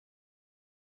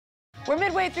We're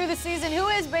midway through the season. Who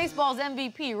is baseball's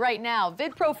MVP right now?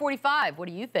 VidPro45, what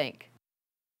do you think?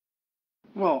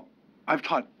 Well, I've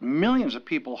taught millions of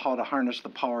people how to harness the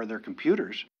power of their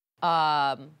computers.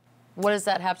 What does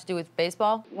that have to do with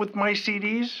baseball? With my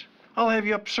CDs, I'll have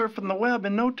you up surfing the web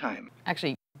in no time.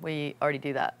 Actually, we already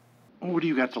do that. What do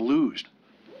you got to lose?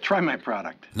 Try my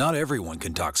product. Not everyone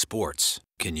can talk sports.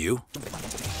 Can you?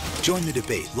 Join the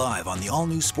debate live on the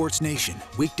all-new Sports Nation,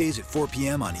 weekdays at 4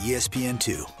 p.m. on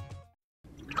ESPN2.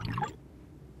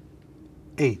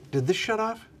 Hey, did this shut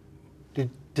off?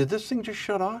 Did this thing just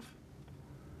shut off?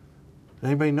 Does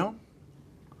anybody know?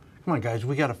 Come on, guys,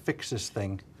 we got to fix this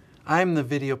thing. I'm the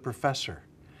video professor.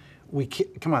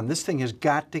 Come on, this thing has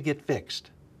got to get fixed.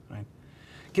 Right?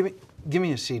 Give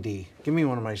me a CD. Give me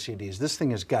one of my CDs. This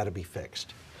thing has got to be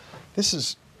fixed. This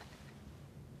is,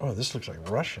 oh, this looks like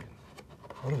Russian.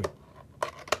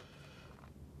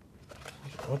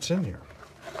 What's in here?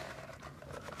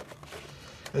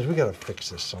 Guys, we got to fix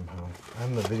this somehow.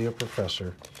 I'm the video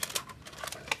professor,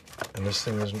 and this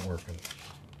thing isn't working.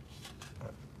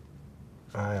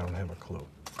 I don't have a clue.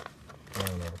 I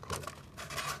don't have a clue.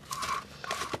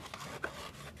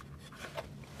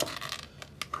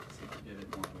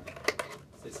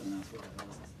 Say something else. What the hell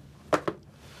is this?